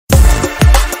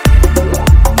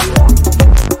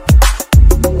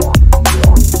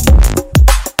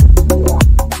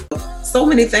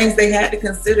many things they had to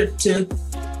consider to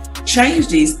change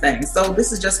these things. So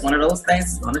this is just one of those things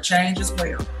that's going to change as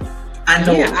well. I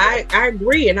know. Yeah, I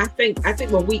agree. And I think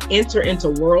when we enter into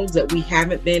worlds that we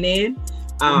haven't been in,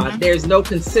 there's no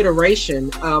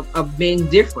consideration of being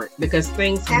different, because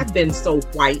things have been so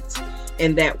white,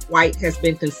 and that white has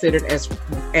been considered as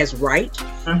right,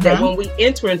 that when we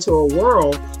enter into a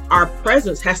world, our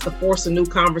presence has to force a new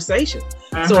conversation.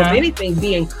 So if anything,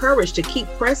 be encouraged to keep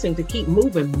pressing, to keep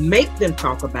moving, make them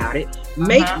talk about it,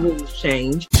 make rules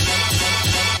change.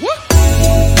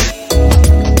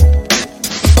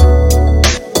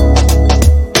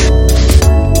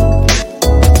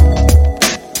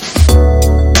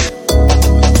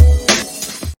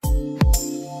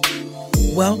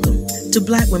 Welcome to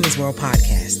Black Women's World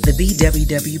Podcast, the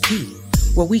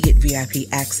BWWP, where we get VIP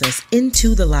access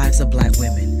into the lives of Black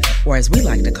women, or as we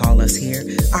like to call us here,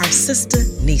 our Sister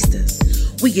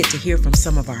Nistas. We get to hear from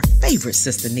some of our favorite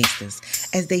Sister Nistas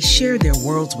as they share their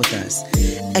worlds with us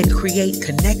and create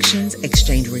connections,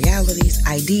 exchange realities,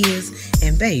 ideas,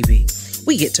 and baby,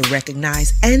 we get to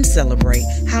recognize and celebrate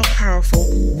how powerful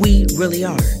we really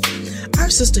are. Our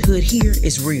sisterhood here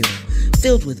is real,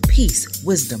 filled with peace,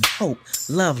 wisdom, hope,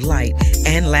 love, light,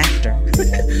 and laughter.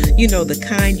 You know, the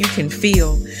kind you can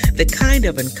feel, the kind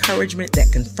of encouragement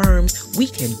that confirms we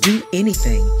can do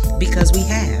anything because we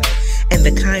have, and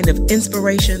the kind of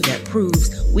inspiration that proves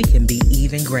we can be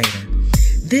even greater.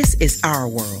 This is our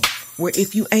world, where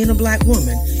if you ain't a Black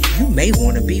woman, you may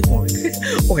want to be one,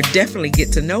 or definitely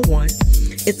get to know one.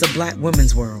 It's a Black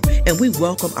women's world, and we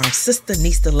welcome our Sister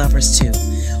Nista lovers too.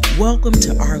 Welcome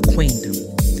to our queendom.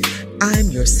 I'm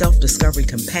your self-discovery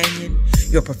companion,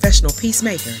 your professional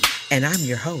peacemaker, and I'm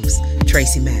your host,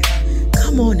 Tracy Mack.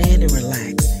 Come on in and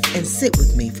relax and sit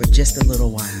with me for just a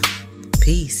little while.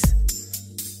 Peace.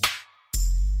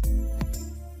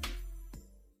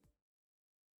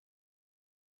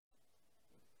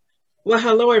 Well,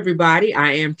 hello, everybody.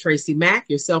 I am Tracy Mack,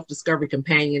 your self-discovery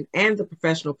companion and the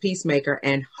professional peacemaker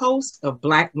and host of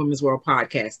Black Women's World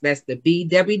Podcast. That's the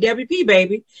BWWP,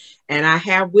 baby. And I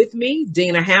have with me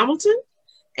Dina Hamilton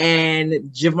and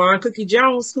Javon Cookie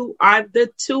Jones, who are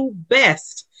the two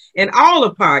best in all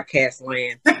of podcast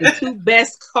land, the two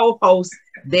best co-hosts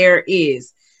there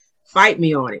is. Fight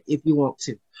me on it if you want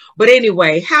to. But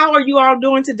anyway, how are you all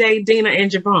doing today, Dina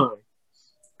and Javon?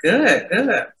 Good,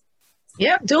 good.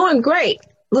 Yep, doing great.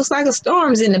 Looks like a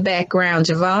storm's in the background,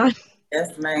 Javon.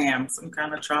 Yes, ma'am. Some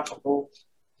kind of tropical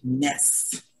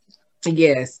mess.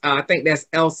 Yes, I think that's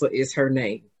Elsa is her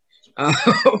name.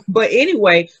 But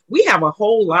anyway, we have a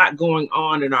whole lot going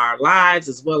on in our lives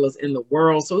as well as in the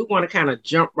world. So we want to kind of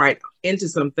jump right into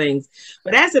some things.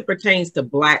 But as it pertains to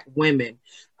Black women,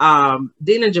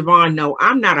 Dina and Javon know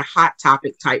I'm not a hot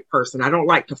topic type person. I don't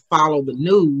like to follow the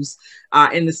news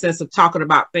in the sense of talking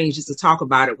about things just to talk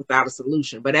about it without a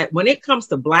solution. But when it comes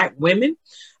to Black women,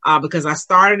 because I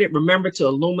started it, remember, to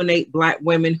illuminate Black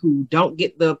women who don't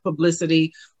get the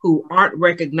publicity, who aren't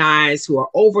recognized, who are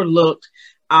overlooked.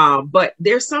 But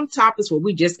there's some topics where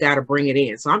we just got to bring it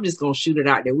in. So I'm just going to shoot it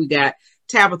out there. We got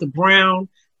Tabitha Brown,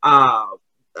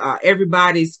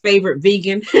 everybody's favorite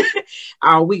vegan.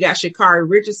 We got Sha'Carri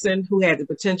Richardson, who had the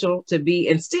potential to be,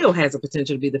 and still has the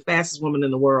potential to be, the fastest woman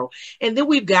in the world. And then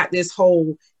we've got this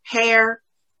whole hair,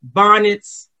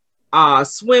 bonnets,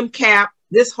 swim cap,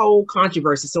 this whole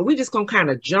controversy. So we're just going to kind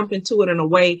of jump into it in a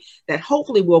way that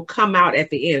hopefully will come out at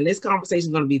the end. This conversation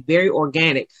is going to be very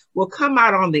organic. We'll come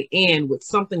out on the end with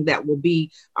something that will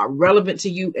be relevant to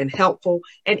you and helpful,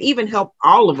 and even help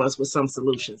all of us with some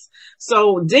solutions.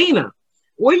 So Dina,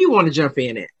 where you want to jump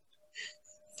in at?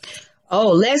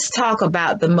 Oh, let's talk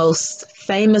about the most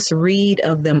famous read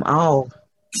of them all.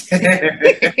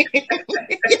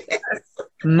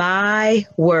 My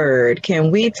word,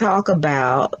 can we talk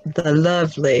about the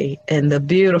lovely and the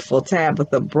beautiful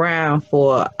Tabitha Brown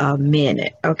for a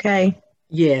minute? Okay.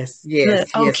 Yes.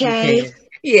 Okay.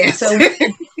 Yes. So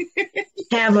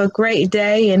have a great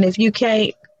day. And if you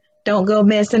can't, don't go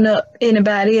messing up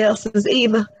anybody else's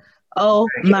either. Oh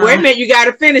my. Wait a minute, you got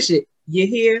to finish it. You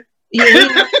hear?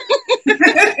 Yeah.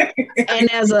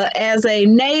 And as a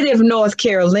native North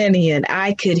Carolinian,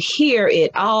 I could hear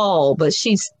it all, but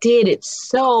she did it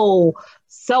so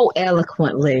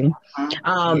eloquently.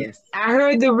 Yes. I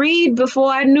heard the read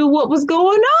before I knew what was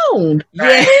going on.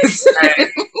 Yes.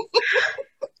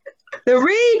 The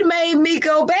read made me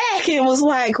go back and was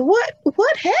like,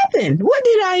 what happened? What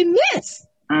did I miss?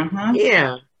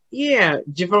 Yeah.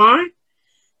 Javon?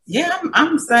 Yeah,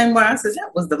 I'm the same way. I said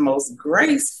that was the most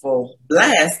graceful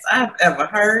blast I've ever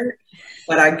heard.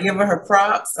 But I give her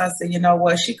props. I said, you know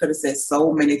what? She could have said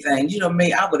so many things. You know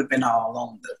me, I would have been all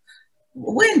on the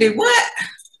Wendy, what?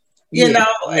 you know,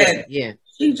 yeah, and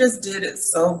she just did it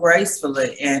so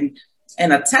gracefully and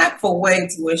in a tactful way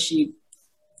to where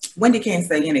Wendy can't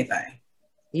say anything.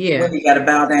 Yeah. Wendy got to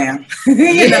bow down.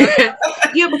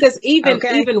 Yeah, because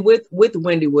even with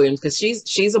Wendy Williams, because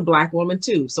she's a Black woman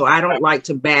too, so I don't like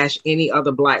to bash any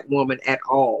other Black woman at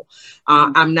all.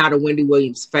 I'm not a Wendy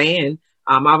Williams fan.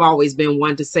 I've always been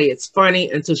one to say it's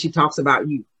funny until she talks about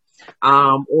you,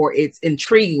 or it's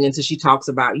intriguing until she talks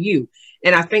about you.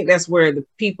 And I think that's where the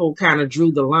people kind of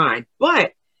drew the line.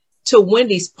 But to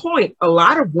Wendy's point, a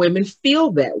lot of women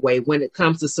feel that way when it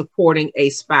comes to supporting a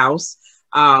spouse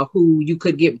who you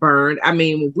could get burned. I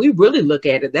mean, if we really look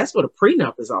at it, that's what a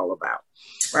prenup is all about.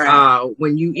 Right.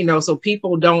 When so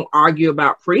people don't argue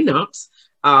about prenups,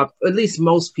 at least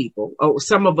most people.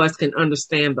 Some of us can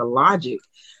understand the logic.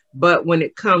 But when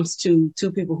it comes to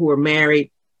two people who are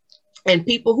married and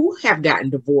people who have gotten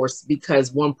divorced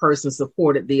because one person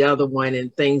supported the other one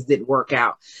and things didn't work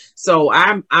out. So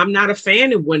I'm not a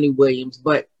fan of Wendy Williams,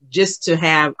 but just to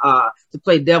have to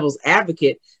play devil's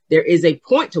advocate, there is a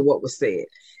point to what was said.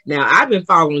 Now, I've been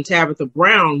following Tabitha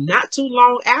Brown not too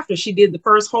long after she did the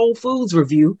first Whole Foods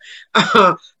review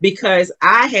because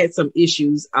I had some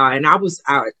issues and I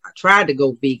tried to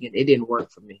go vegan. It didn't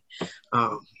work for me.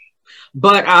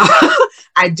 But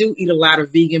I do eat a lot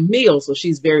of vegan meals, so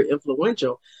she's very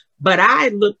influential. But I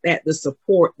looked at the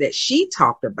support that she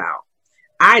talked about.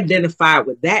 I identified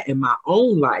with that in my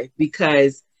own life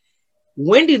because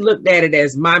Wendy looked at it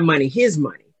as my money, his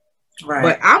money. Right.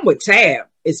 But I'm with Tab,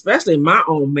 especially in my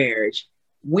own marriage.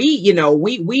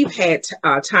 We've had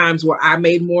times where I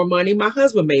made more money, my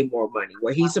husband made more money,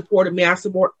 where he supported me, I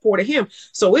supported him.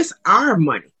 So it's our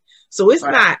money. So it's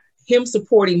not him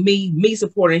supporting me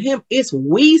supporting him. It's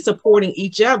we supporting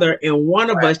each other, and one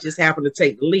of us just happened to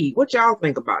take the lead. What y'all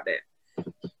think about that?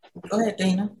 Go ahead,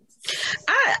 Dana.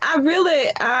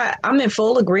 I'm in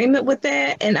full agreement with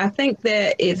that, and I think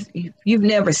that if you've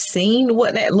never seen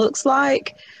what that looks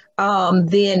like,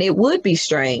 then it would be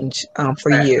strange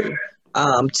for you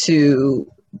to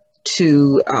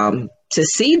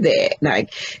see that.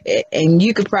 Like, and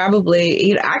you could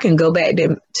probably, I can go back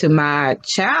to my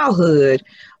childhood.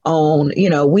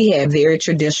 We had very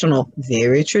traditional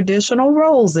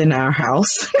roles in our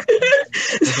house.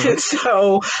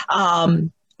 So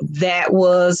that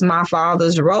was my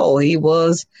father's role. He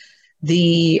was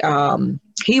the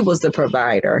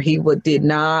provider. He did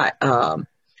not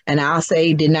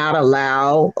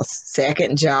allow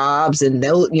second jobs and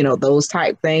those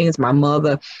type things. My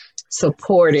mother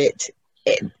supported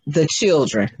the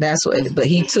children. But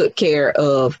he took care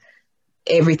of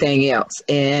everything else.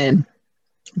 And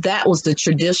that was the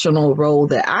traditional role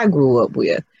that I grew up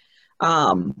with.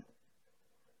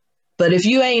 But if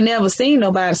you ain't never seen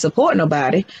nobody support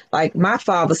nobody, like my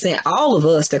father sent all of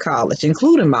us to college,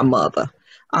 including my mother.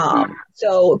 But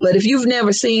if you've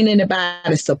never seen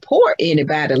anybody support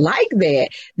anybody like that,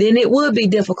 then it would be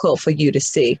difficult for you to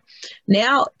see.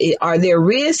 Now, are there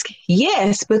risks?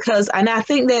 Yes, and I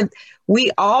think that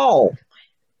we all,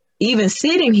 even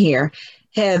sitting here,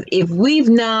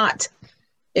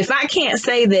 if I can't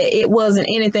say that it wasn't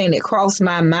anything that crossed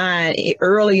my mind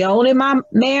early on in my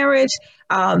marriage,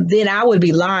 then I would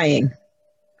be lying.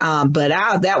 But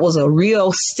that was a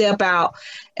real step out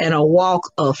and a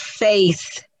walk of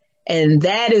faith. And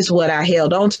that is what I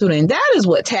held on to. And that is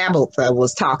what Tabitha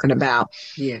was talking about.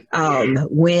 Yeah.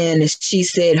 When she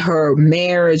said her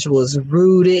marriage was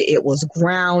rooted, it was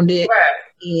grounded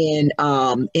in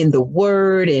the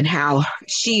word, and how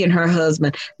she and her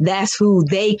husband, that's who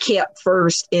they kept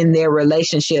first in their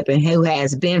relationship and who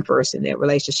has been first in their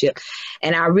relationship.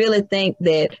 And I really think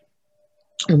that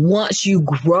once you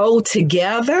grow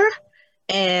together,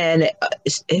 and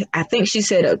I think she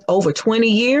said over 20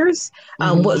 years,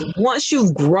 once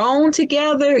you've grown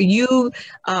together, you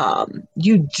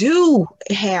do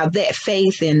have that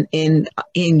faith in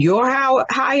your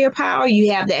higher power.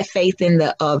 You have that faith in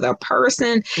the other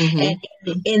person. And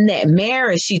in that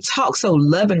marriage, she talks so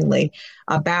lovingly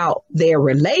about their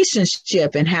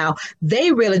relationship and how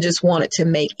they really just wanted to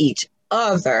make each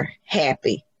other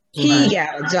happy. He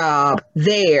got a job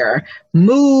there,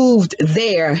 moved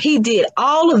there. He did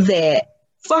all of that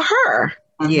for her.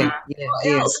 Yeah.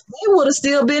 They would have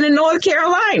still been in North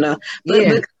Carolina. But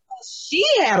because she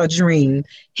had a dream,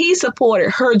 he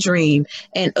supported her dream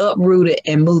and uprooted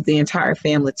and moved the entire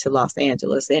family to Los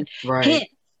Angeles. And hence,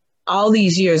 all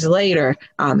these years later,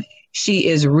 she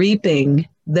is reaping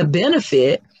the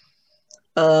benefit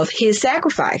of his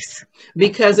sacrifice.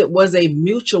 Because it was a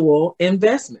mutual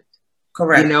investment.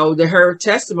 Correct. Her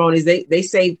testimonies, they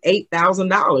saved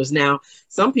 $8,000. Now,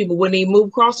 some people wouldn't even move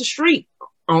across the street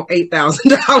on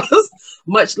 $8,000,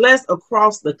 much less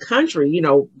across the country, you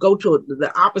know, go to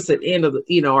the opposite end of the,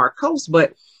 you know, our coast.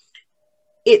 But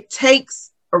it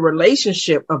takes a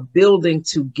relationship of building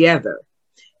together.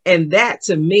 And that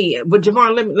to me, but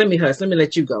Javon, let me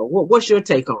let you go. What's your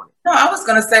take on it? No, I was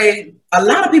going to say a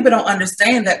lot of people don't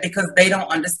understand that because they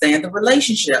don't understand the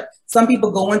relationship. Some people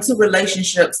go into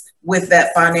relationships with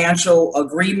that financial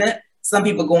agreement. Some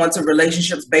people go into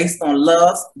relationships based on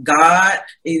love, God,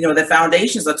 you know, the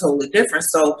foundations are totally different.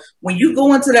 So when you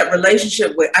go into that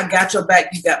relationship with, I got your back,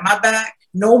 you got my back,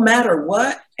 no matter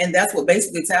what. And that's what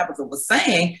basically Tabitha was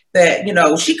saying, that, you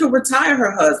know, she could retire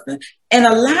her husband. And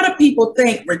a lot of people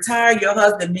think retire your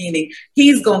husband, meaning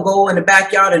he's going to go in the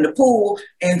backyard in the pool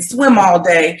and swim all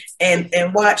day and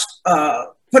watch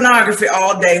pornography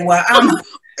all day while I'm...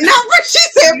 Not what she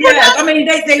said. Yeah, I mean,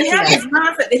 they have this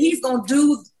mindset that he's going to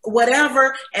do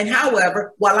whatever and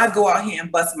however while I go out here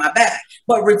and bust my back.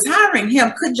 But retiring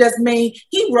him could just mean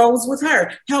he rolls with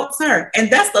her, helps her. And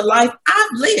that's the life I've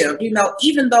lived. You know,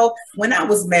 even though when I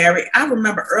was married, I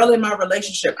remember early in my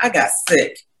relationship, I got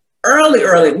sick.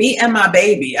 Early, me and my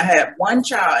baby. I had one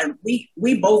child and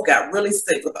we both got really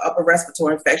sick with upper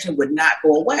respiratory infection, would not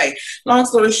go away. Long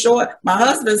story short, my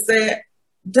husband said,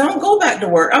 don't go back to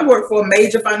work. I work for a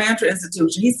major financial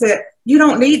institution. He said, you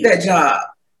don't need that job.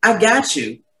 I got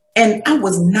you. And I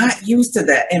was not used to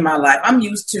that in my life. I'm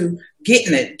used to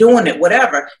getting it, doing it,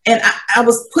 whatever. And I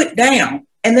was put down.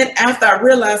 And then after I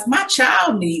realized my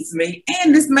child needs me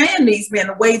and this man needs me in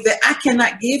a way that I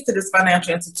cannot give to this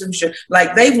financial institution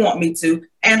like they want me to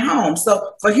and home.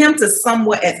 So for him to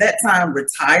somewhat at that time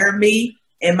retire me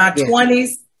in my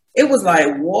 20s, it was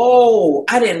like, whoa,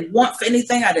 I didn't want for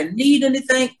anything. I didn't need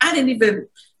anything. I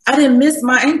didn't miss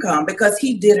my income because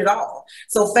he did it all.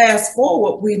 So fast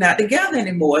forward, we're not together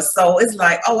anymore. So it's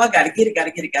like, oh, I got to get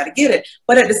it.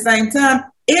 But at the same time,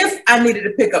 if I needed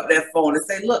to pick up that phone and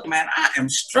say, look, man, I am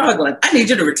struggling. I need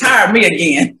you to retire me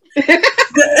again.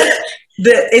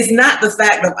 It's not the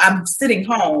fact that I'm sitting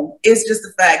home. It's just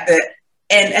the fact that,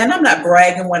 and I'm not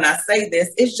bragging when I say this,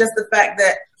 it's just the fact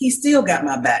that he still got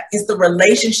my back. It's the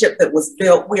relationship that was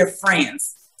built. We're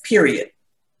friends, period.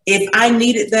 If I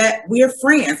needed that, we're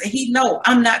friends. And he know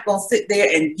I'm not going to sit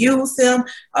there and use him,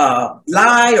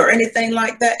 lie or anything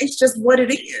like that. It's just what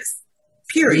it is,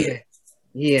 period.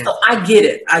 Yeah. So I get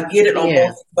it. On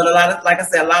both. But like I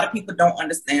said, a lot of people don't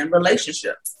understand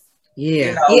relationships. Yeah.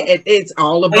 You know? It's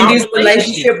all about and this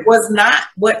relationship was not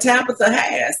what Tabitha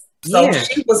has. So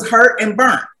she was hurt and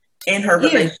burnt in her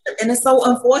relationship. And it's so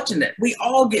unfortunate. We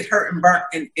all get hurt and burnt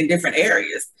in different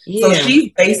areas. So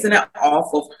she's basing it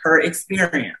off of her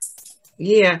experience.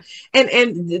 Yeah.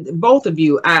 And both of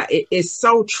you, it's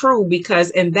so true because,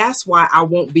 and that's why I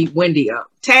won't beat Wendy up.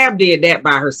 Tab did that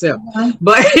by herself,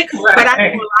 but I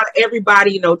know a lot of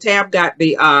everybody, you know, Tab got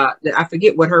the I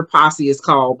forget what her posse is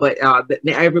called, but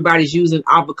everybody's using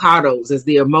avocados as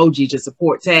the emoji to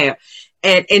support Tab,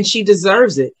 and she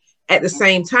deserves it. At the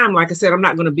same time, like I said, I'm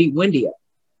not going to beat Wendy up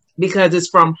because it's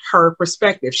from her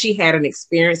perspective. She had an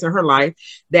experience in her life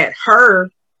that her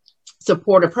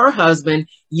support of her husband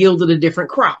yielded a different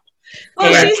crop.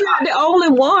 Well, she's not the only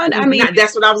one. I mean,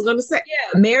 that's what I was going to say.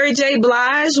 Yeah, Mary J.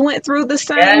 Blige went through the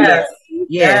same.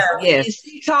 Yes.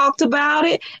 She talked about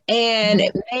it and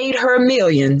it made her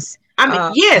millions. I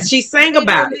mean, yes, she sang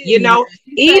about it. You know,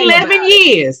 11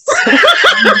 years.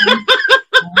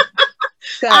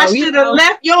 So, I should have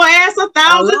left your ass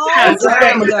 1,000 times.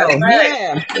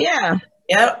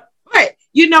 Yeah. Right.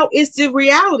 You know, it's the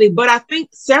reality. But I think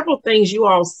several things you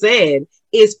all said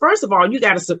is, first of all, you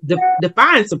got to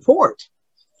define support.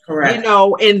 Correct. You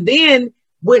know, and then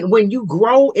when you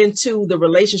grow into the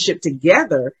relationship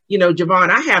together, you know, Javon,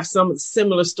 I have some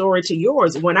similar story to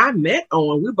yours. When I met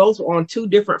Owen, we both were on two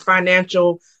different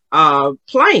financial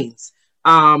planes.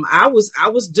 I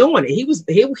was doing it. He was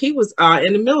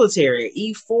in the military,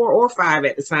 E4 or 5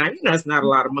 at the time. You know, it's not a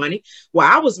lot of money. Well,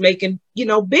 I was making, you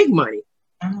know, big money.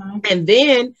 And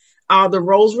then the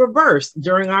roles reversed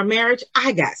during our marriage.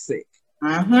 I got sick,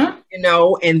 you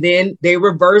know, and then they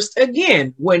reversed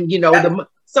again when, you know,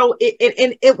 so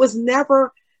it was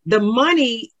never, the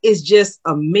money is just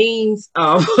a means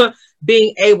of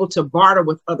being able to barter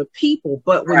with other people.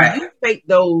 But when you make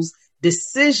those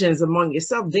decisions among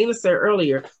yourself, Dina said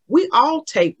earlier, we all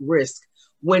take risk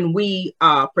when we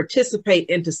participate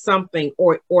into something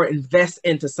or invest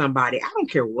into somebody. I don't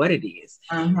care what it is.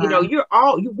 You know,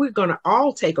 we're going to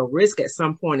all take a risk at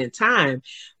some point in time,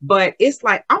 but it's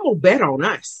like, I'm going to bet on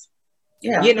us.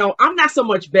 Yeah. You know, I'm not so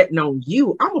much betting on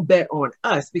you. I'm a bet on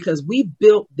us because we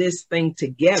built this thing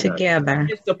together.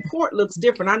 And support looks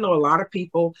different. I know a lot of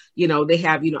people, you know, they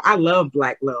have, you know, I love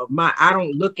Black love. I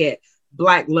don't look at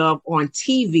Black love on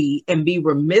TV and be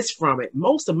remiss from it.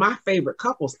 Most of my favorite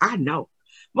couples, I know.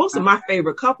 Most of my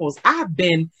favorite couples,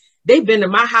 they've been to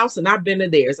my house and I've been to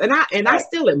theirs. And I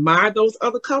still admire those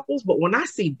other couples. But when I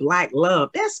see Black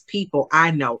love, that's people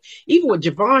I know. Even what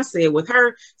Javon said with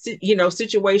her,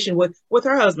 situation with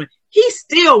her husband, he's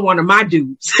still one of my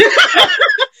dudes.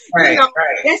 Right.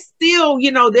 That's still,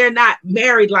 they're not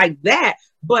married like that.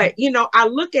 But, I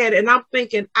look at it and I'm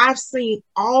thinking, I've seen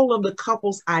all of the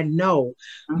couples I know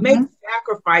make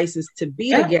sacrifices to be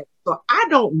together. So I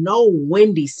don't know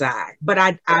Wendy's side, but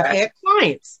I've had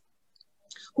clients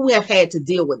who have had to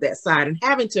deal with that side and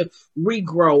having to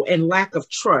regrow and lack of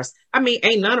trust. I mean,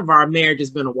 ain't none of our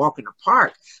marriages been a walk in the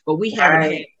park, but we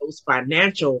haven't had those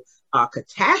financial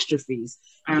catastrophes,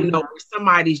 where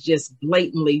somebody's just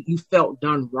blatantly, you felt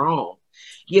done wrong.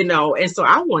 And so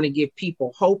I want to give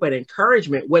people hope and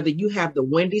encouragement, whether you have the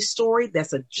Wendy story,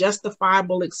 that's a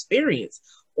justifiable experience,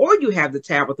 or you have the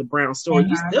Tabitha Brown story,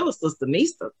 you're still a Sister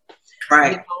Nista.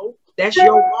 Right. That's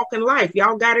your walk in life.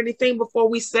 Y'all got anything before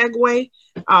we segue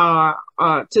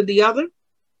to the other?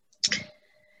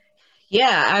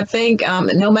 Yeah, I think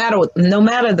no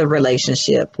matter the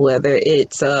relationship, whether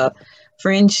it's a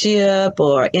friendship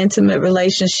or intimate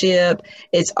relationship,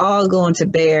 it's all going to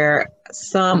bear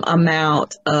some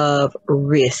amount of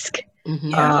risk.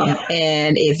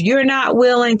 And if you're not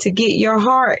willing to get your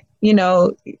heart,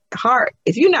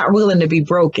 if you're not willing to be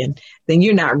broken, then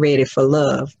you're not ready for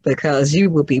love, because you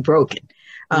will be broken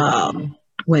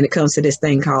when it comes to this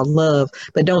thing called love.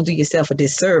 But don't do yourself a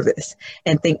disservice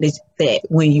and think that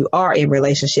when you are in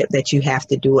relationship that you have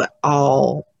to do it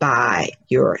all by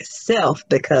yourself,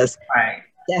 because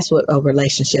that's what a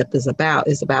relationship is about.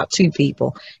 It's about two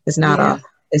people. It's not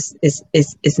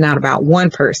it's not about one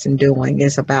person doing.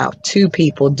 It's about two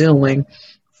people doing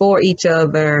for each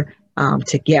other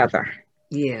together.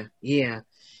 Yeah.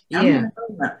 Enough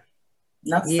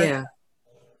said.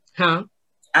 Huh?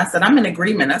 I said, I'm in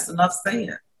agreement. That's enough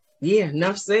said. Yeah,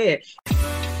 enough said.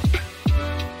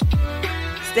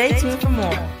 Stay tuned for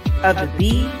more of the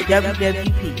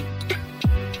BWWP.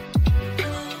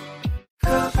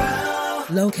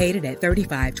 Located at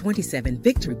 3527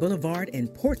 Victory Boulevard in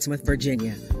Portsmouth,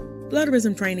 Virginia,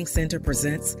 Blooderism Training Center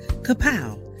presents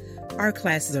Kapow. Our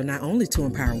classes are not only to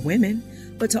empower women,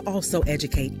 but to also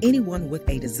educate anyone with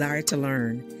a desire to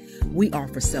learn. We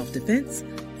offer self-defense,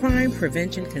 crime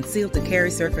prevention, concealed to carry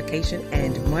certification,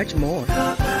 and much more.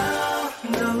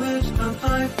 Knowledge of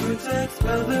life protects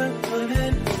mother,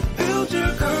 women. Build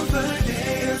your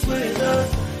confidence with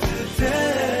us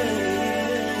today.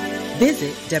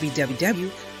 Visit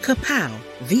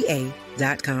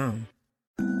www.kapowva.com.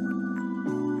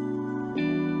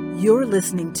 You're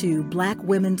listening to Black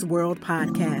Women's World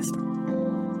Podcast.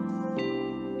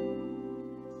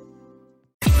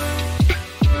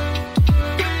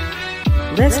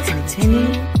 Let's continue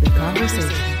the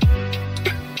conversation.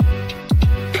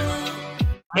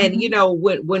 And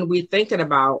when we're thinking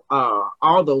about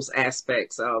all those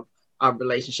aspects of our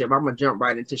relationship, I'm gonna jump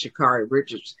right into Sha'Carri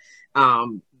Richards, a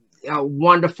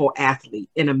wonderful athlete,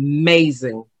 an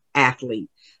amazing athlete.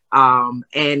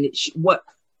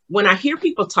 When I hear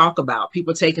people talk about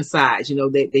people taking sides,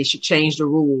 they should change the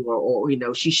rule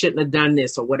or she shouldn't have done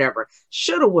this or whatever.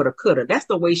 Shoulda, woulda, coulda. That's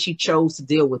the way she chose to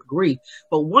deal with grief.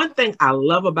 But one thing I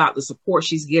love about the support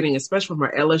she's getting, especially from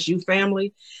her LSU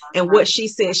family, and what she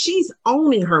said, she's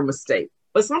owning her mistake.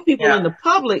 But some people in the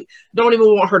public don't even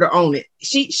want her to own it.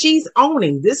 She's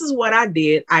owning, this is what I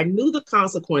did. I knew the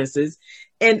consequences.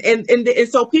 And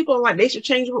so people are like, they should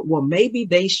change it. Well, maybe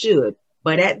they should.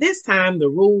 But at this time,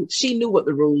 she knew what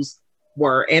the rules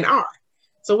were and are.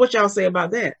 So what y'all say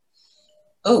about that?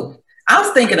 Oh, I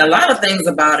was thinking a lot of things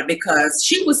about it, because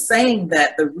she was saying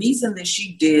that the reason that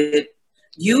she did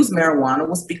use marijuana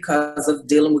was because of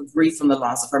dealing with grief from the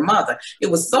loss of her mother. It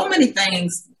was so many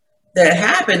things that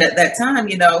happened at that time.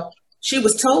 She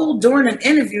was told during an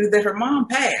interview that her mom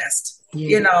passed.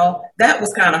 That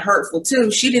was kind of hurtful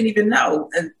too. She didn't even know.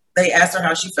 And they asked her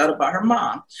how she felt about her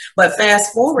mom. But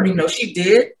fast forward, she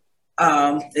did,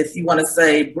 if you want to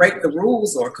say break the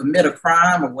rules or commit a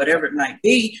crime or whatever it might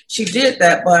be, she did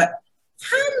that. But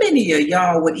how many of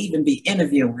y'all would even be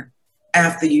interviewing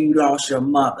after you lost your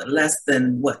mother? Less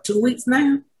than 2 weeks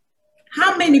now?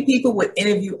 How many people would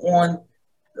interview on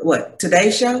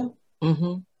Today's Show?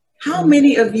 Mm-hmm. How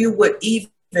many of you would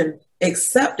even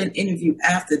accept an interview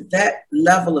after that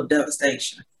level of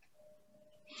devastation?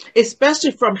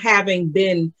 Especially from having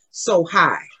been so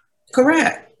high.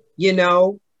 Correct.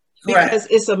 Because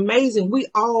it's amazing. We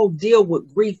all deal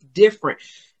with grief different.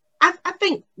 I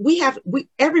think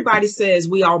everybody says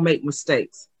we all make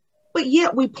mistakes. but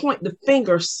yet we point the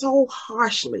finger so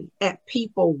harshly at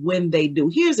people when they do.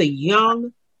 Here's a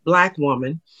young Black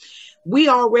woman. We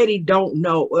already don't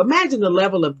know. Imagine the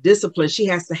level of discipline she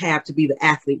has to have to be the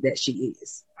athlete that she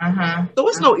is. So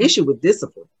it's no issue with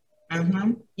discipline.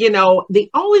 You know, the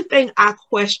only thing I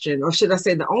questioned, or should I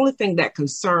say the only thing that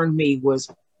concerned me, was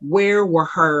where were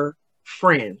her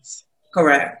friends?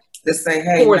 Correct. To say,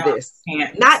 hey, for no, this.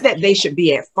 Not that they should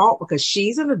be at fault, because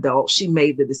she's an adult. She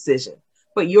made the decision.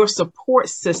 But your support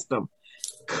system,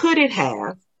 could it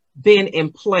have been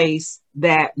in place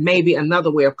that maybe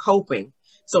another way of coping?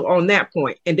 So on that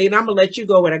point, and then I'm going to let you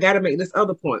go, and I got to make this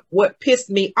other point. What pissed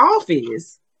me off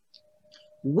is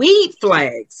weed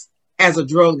flags as a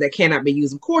drug that cannot be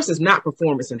used. Of course, it's not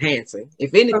performance enhancing.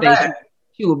 If anything,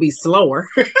 she will be slower.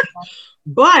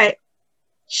 But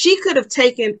she could have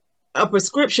taken a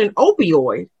prescription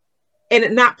opioid and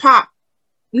it not pop.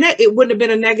 It wouldn't have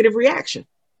been a negative reaction.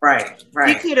 Right.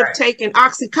 She could have taken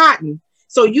Oxycontin.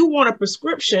 So you want a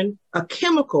prescription, a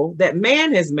chemical that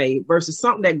man has made versus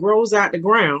something that grows out the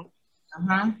ground.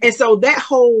 And so that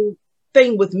whole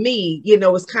thing with me, you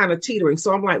know, is kind of teetering.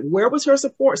 So I'm like, where was her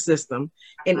support system?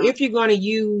 And if you're going to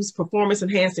use performance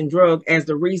enhancing drug as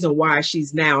the reason why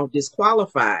she's now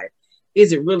disqualified,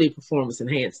 is it really performance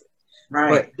enhancing?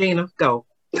 Right. But Dina, go.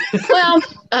 Well,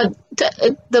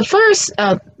 the first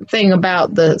thing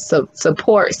about the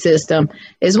support system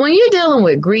is when you're dealing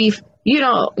with grief,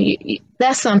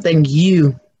 that's something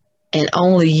you and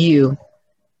only you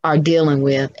are dealing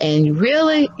with. And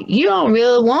you don't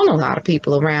really want a lot of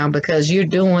people around, because you're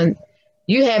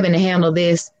having to handle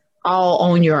this all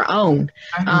on your own.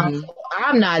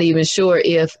 I'm not even sure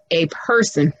if a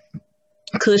person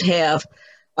could have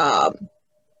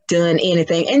done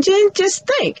anything. And just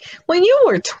think, when you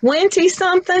were 20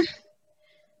 something,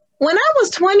 when I was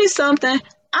 20 something,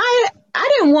 I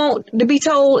didn't want to be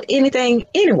told anything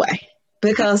anyway,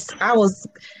 because I was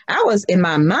in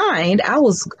my mind, I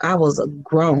was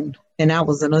grown and I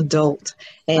was an adult,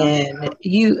 and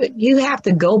you have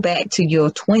to go back to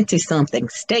your 20 something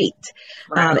state.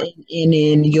 And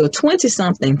in your 20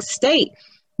 something state,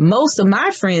 most of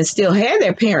my friends still had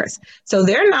their parents. So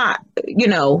they're not,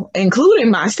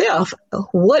 including myself.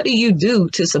 What do you do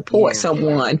to support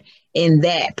someone in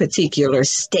that particular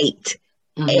state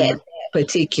at that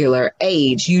particular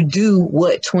age? You do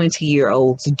what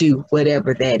 20-year-olds do,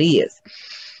 whatever that is.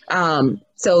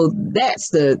 So that's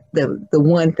the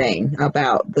one thing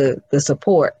about the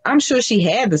support. I'm sure she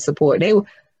had the support.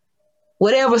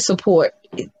 Whatever support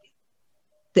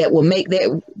that will make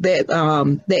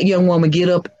that young woman get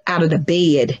up out of the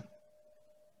bed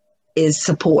is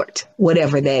support,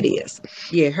 whatever that is.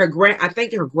 Yeah, I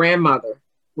think her grandmother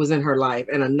was in her life,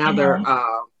 and another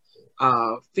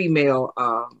female.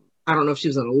 I don't know if she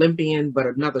was an Olympian, but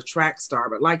another track star.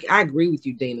 But I agree with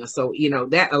you, Dina. So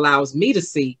that allows me to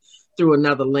see through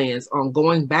another lens on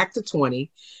going back to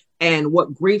 20 and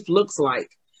what grief looks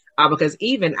like. Because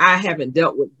even I haven't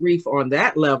dealt with grief on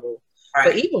that level. Right.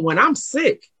 But even when I'm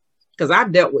sick, because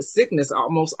I've dealt with sickness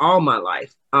almost all my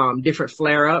life, different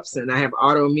flare-ups, and I have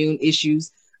autoimmune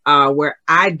issues where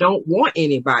I don't want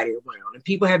anybody around, and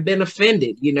people have been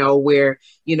offended, where,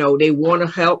 they want to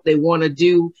help, they want to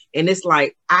do. And it's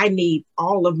like, I need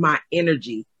all of my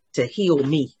energy to heal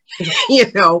me,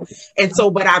 And so,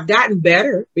 but I've gotten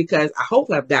better, because I hope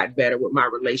I've gotten better with my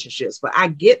relationships, but I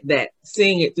get that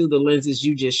seeing it through the lenses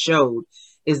you just showed,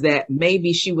 is that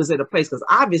maybe she was at a place, because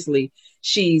obviously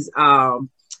she's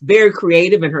very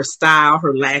creative in her style,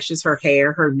 her lashes, her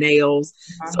hair, her nails.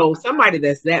 So somebody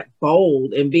that's that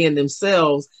bold and being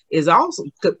themselves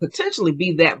could potentially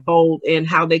be that bold in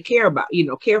how they care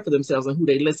for themselves and who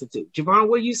they listen to. Javon,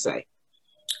 what do you say?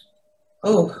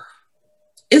 Oh,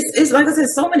 it's like I said,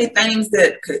 so many things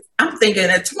I'm thinking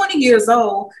at 20 years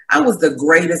old, I was the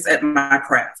greatest at my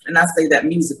craft. And I say that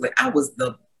musically, I was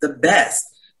the best.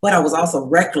 But I was also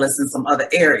reckless in some other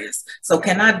areas. So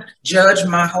can I judge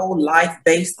my whole life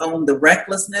based on the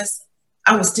recklessness?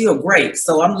 I was still great.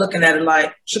 So I'm looking at it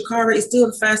like, Sha'Carri is still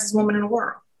the fastest woman in the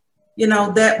world.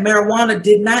 That marijuana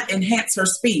did not enhance her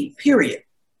speed, period.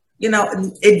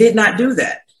 It did not do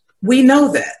that. We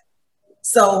know that.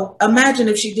 So imagine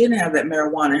if she didn't have that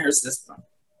marijuana in her system.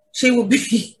 She would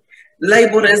be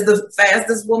labeled as the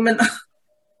fastest woman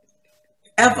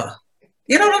ever.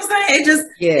 You know what I'm saying? It just,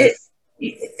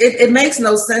 it makes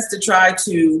no sense to try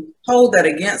to hold that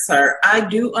against her. I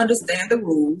do understand the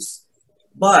rules,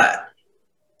 but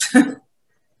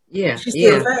she's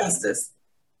still fastest.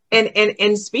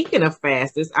 And speaking of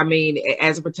fastest, I mean,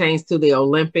 as it pertains to the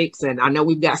Olympics, and I know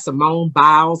we've got Simone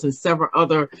Biles and several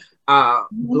other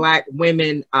Black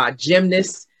women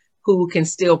gymnasts who can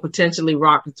still potentially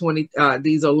rock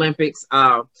these Olympics.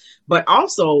 But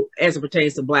also, as it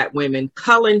pertains to Black women,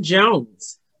 Cullen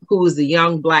Jones, who is the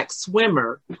young Black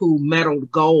swimmer who medaled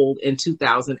gold in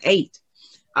 2008.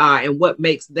 And what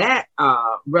makes that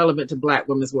relevant to Black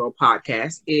Women's World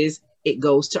podcast is it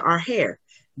goes to our hair.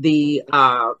 The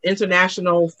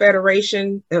International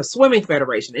Swimming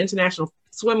Federation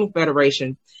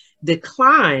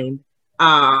declined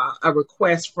a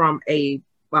request from a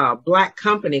Black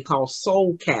company called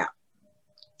Soul Cap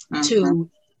to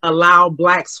allow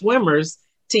Black swimmers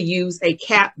to use a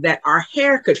cap that our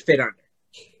hair could fit under.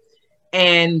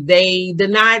 And they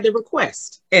denied the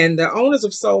request. And the owners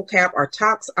of Soul Cap are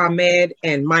Tox Ahmed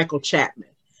and Michael Chapman.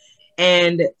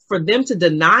 And for them to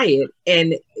deny it,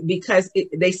 and because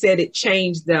they said it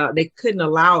changed they couldn't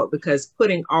allow it because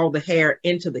putting all the hair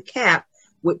into the cap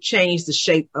would change the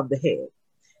shape of the head.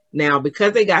 Now,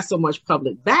 because they got so much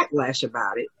public backlash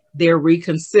about it, they're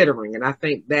reconsidering. And I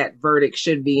think that verdict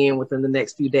should be in within the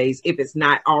next few days, if it's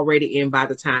not already in by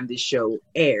the time this show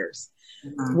airs.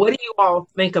 What do you all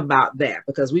think about that?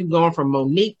 Because we've gone from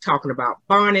Monique talking about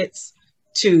bonnets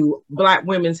to Black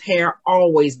women's hair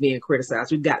always being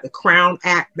criticized. We've got the Crown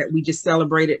Act that we just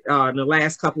celebrated in the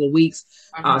last couple of weeks.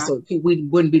 So we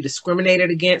wouldn't be discriminated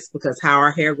against because how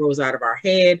our hair grows out of our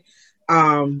head.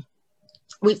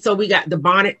 So we got the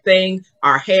bonnet thing,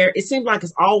 our hair. It seems like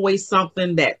it's always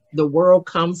something that the world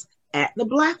comes at the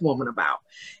Black woman about.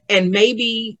 And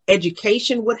maybe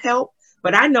education would help,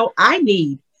 but I know I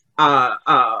need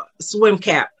swim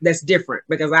cap that's different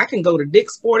because I can go to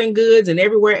Dick's Sporting Goods and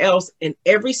everywhere else, and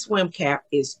every swim cap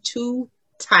is too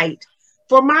tight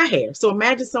for my hair. So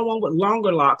imagine someone with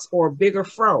longer locks or a bigger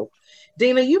fro.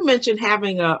 Dina, you mentioned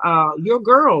having your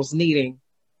girls needing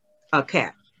a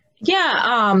cap.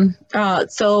 Yeah.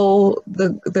 So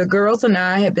the girls and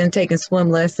I have been taking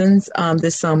swim lessons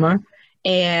this summer,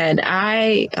 and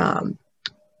I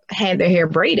had their hair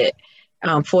braided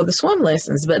for the swim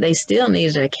lessons, but they still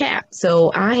needed a cap.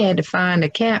 So I had to find a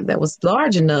cap that was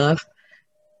large enough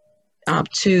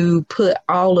to put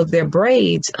all of their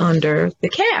braids under the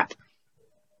cap.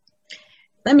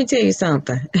 Let me tell you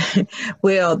something.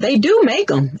 Well, they do make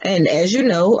them. And as you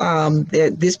know,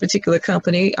 this particular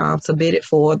company submitted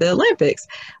for the Olympics.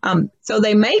 So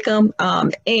they make them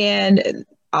and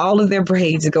all of their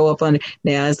braids go up under.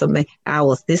 Now,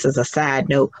 this is a side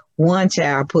note. One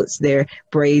child puts their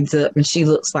braids up and she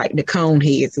looks like the cone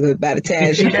head. So by the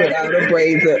time she put all her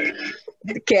braids up,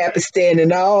 the cap is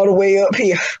standing all the way up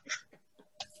here.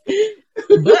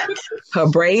 But her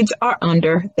braids are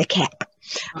under the cap.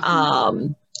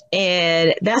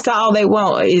 And that's all they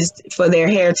want is for their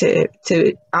hair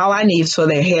to all I need is for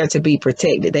their hair to be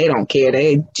protected. They don't care.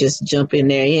 They just jump in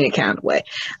there any kind of way.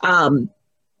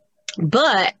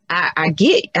 But I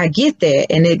get that.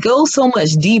 And it goes so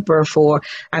much deeper for,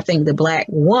 I think, the Black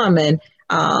woman,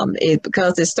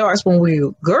 because it starts when we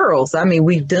were girls. I mean,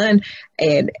 we've done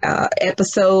an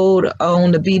episode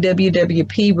on the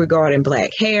BWWP regarding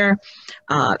Black hair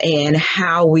and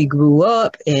how we grew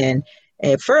up. And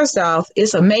first off,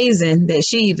 it's amazing that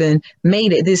she even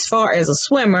made it this far as a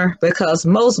swimmer, because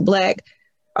most Black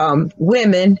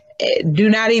women do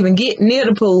not even get near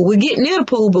the pool. We get near the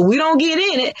pool, but we don't get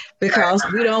in it because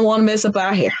we don't want to mess up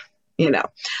our hair, you know.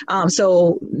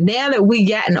 So now that we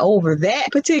gotten over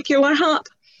that particular hump,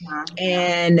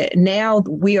 and now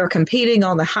we are competing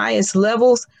on the highest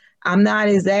levels, I'm not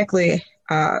exactly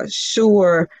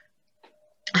sure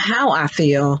how I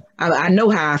feel. I know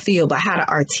how I feel, but how to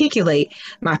articulate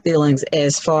my feelings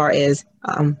as far as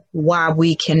why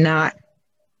we cannot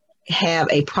have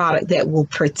a product that will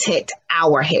protect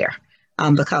our hair,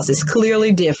 because it's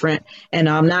clearly different, and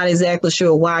I'm not exactly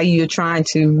sure why you're trying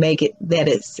to make it that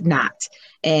it's not.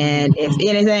 And if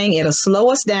anything, it'll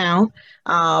slow us down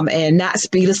and not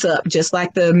speed us up, just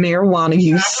like the marijuana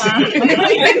use.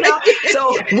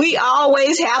 So we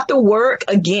always have to work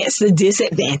against the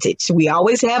disadvantage. We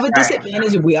always have a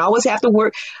disadvantage. We always have to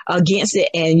work against it.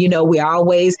 And, you know, we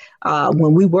always,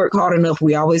 when we work hard enough,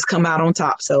 we always come out on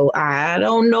top. So I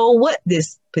don't know what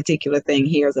this particular thing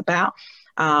here is about.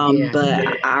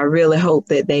 But I really hope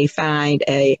that they find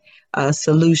a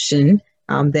solution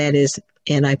that is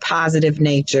in a positive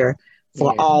nature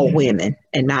for all women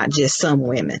and not just some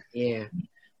women. Yeah.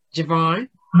 Javon?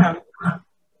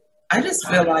 I just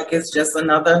feel like it's just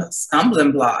another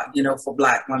stumbling block, you know, for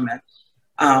Black women.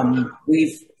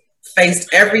 We've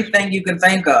faced everything you can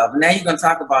think of. Now you're going to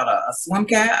talk about a swim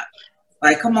cap?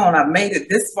 Like, come on, I've made it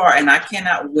this far and I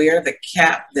cannot wear the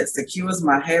cap that secures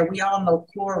my hair. We all know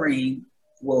chlorine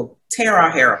will tear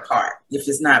our hair apart if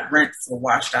it's not rinsed or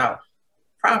washed out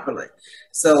properly.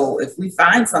 So if we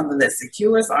find something that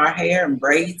secures our hair and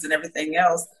braids and everything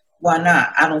else, why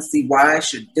not? I don't see why it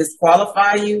should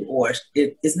disqualify you, or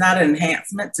it's not an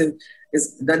enhancement to, it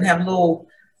doesn't have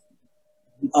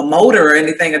a motor or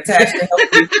anything attached to help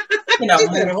you,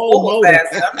 move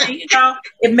faster. I mean,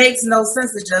 it makes no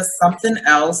sense. It's just something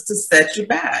else to set you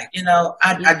back.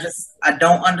 I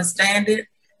don't understand it.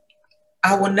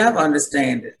 I will never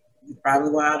understand it.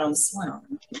 Probably why I don't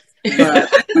swim.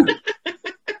 But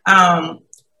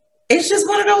it's just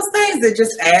one of those things that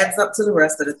just adds up to the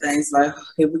rest of the things. Like,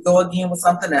 here we go again with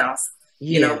something else.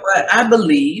 But I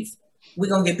believe we're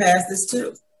going to get past this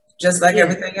too. Just like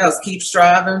everything else, keep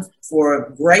striving for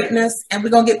greatness, and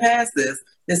we're going to get past this.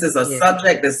 This is a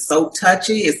subject that's so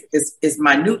touchy. It's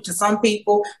minute to some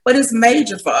people, but it's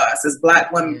major for us as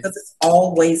Black women because it's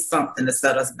always something to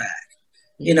set us back.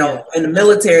 In the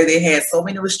military, they had so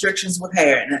many restrictions with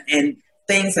hair, and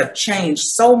things have changed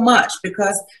so much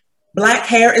because Black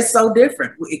hair is so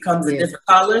different. It comes in different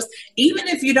colors. Even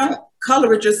if you don't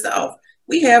color it yourself,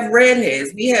 we have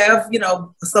redheads. We have,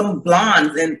 some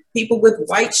blondes and people with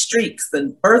white streaks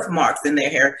and birthmarks in their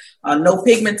hair, no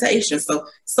pigmentation.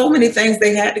 So many things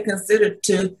they had to consider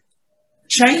to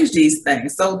change these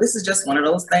things. So this is just one of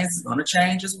those things that's going to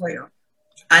change as well.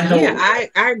 I know. Yeah,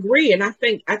 I agree. And I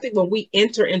think when we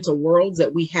enter into worlds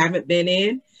that we haven't been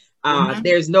in,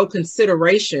 there's no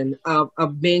consideration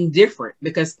of being different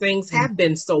because things have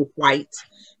been so white,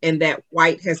 and that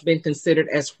white has been considered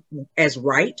as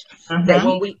right, that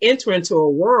when we enter into a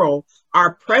world,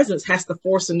 our presence has to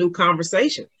force a new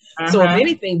conversation. So if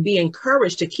anything, be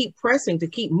encouraged to keep pressing, to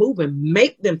keep moving,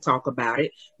 make them talk about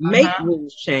it, make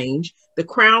rules change. The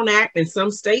Crown Act, in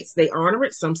some states, they honor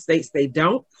it. Some states, they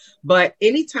don't. But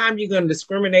anytime you're going to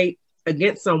discriminate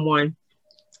against someone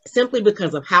simply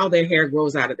because of how their hair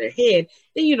grows out of their head,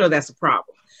 then that's a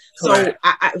problem. Correct.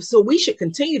 So so we should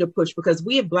continue to push because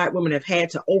we as Black women have had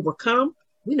to overcome.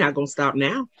 We're not going to stop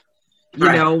now.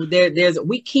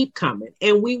 We keep coming,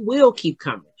 and we will keep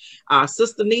coming.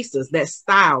 Sister Nistas, that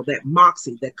style, that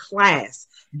moxie, that class,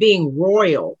 being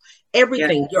royal,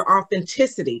 everything, your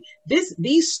authenticity.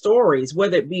 These stories,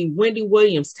 whether it be Wendy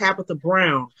Williams, Tabitha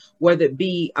Brown, whether it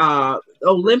be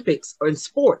Olympics or in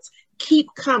sports, keep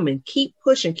coming, keep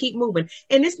pushing, keep moving.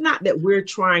 And it's not that we're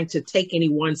trying to take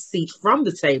anyone's seat from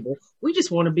the table. We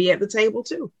just want to be at the table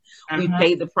too. We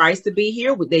paid the price to be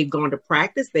here. They've gone to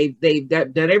practice. They've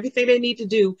done everything they need to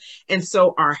do. And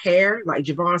so our hair, like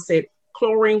Javon said,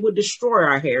 chlorine would destroy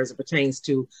our hair as it pertains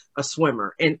to a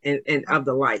swimmer and of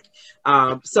the like.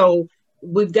 So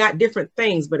we've got different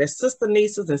things, but as Sister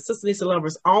Nistas and Sister Nista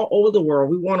lovers all over the world,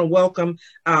 we want to welcome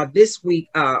this week,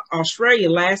 Australia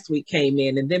last week came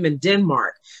in, and them in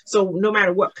Denmark. So no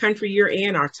matter what country you're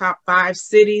in, our top 5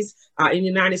 cities in the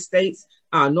United States,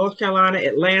 North Carolina,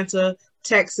 Atlanta,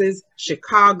 Texas,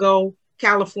 Chicago,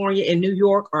 California, and New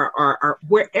York, or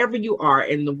wherever you are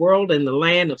in the world and the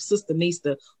land of Sister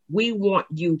Nista, we want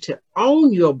you to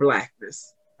own your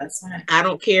Blackness. That's right. I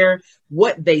don't care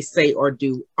what they say or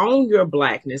do. Own your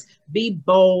Blackness. Be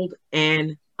bold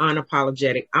and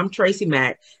unapologetic. I'm Tracy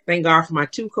Mack. Thank God for my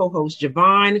 2 co-hosts,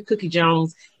 Javon Cookie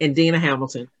Jones and Dina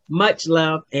Hamilton. Much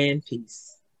love and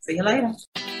peace. See you later.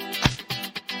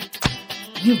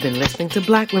 You've been listening to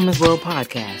Black Women's World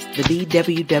Podcast, the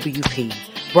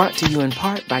BWWP, brought to you in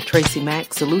part by Tracy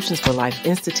Mack Solutions for Life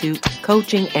Institute,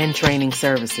 coaching and training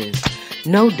services.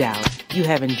 No doubt you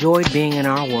have enjoyed being in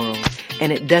our world,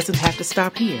 and it doesn't have to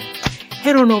stop here.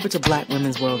 Head on over to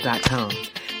blackwomensworld.com.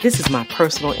 This is my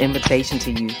personal invitation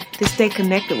to you to stay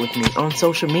connected with me on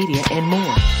social media and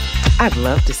more. I'd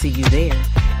love to see you there,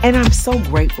 and I'm so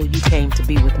grateful you came to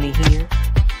be with me here.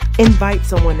 Invite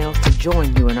someone else to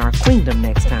join you in our queendom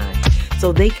next time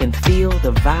so they can feel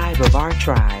the vibe of our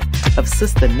tribe of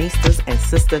Sister Nistas and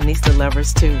Sister Nista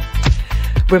lovers too.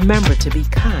 Remember to be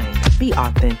kind, be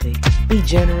authentic, be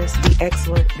generous, be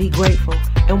excellent, be grateful,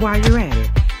 and while you're at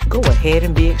it, go ahead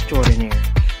and be extraordinary,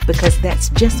 because that's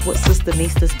just what Sister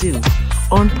Nistas do,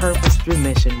 on purpose, through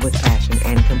mission, with passion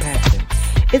and compassion.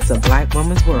 It's a Black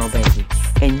woman's world, baby,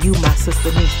 and you, my Sister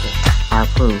Nista, are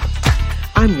proof.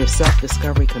 I'm your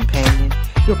self-discovery companion,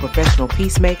 your professional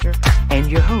peacemaker,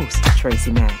 and your host,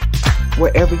 Tracy Mack.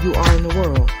 Wherever you are in the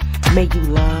world, may you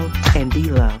love and be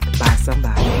loved by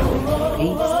somebody.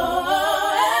 Peace.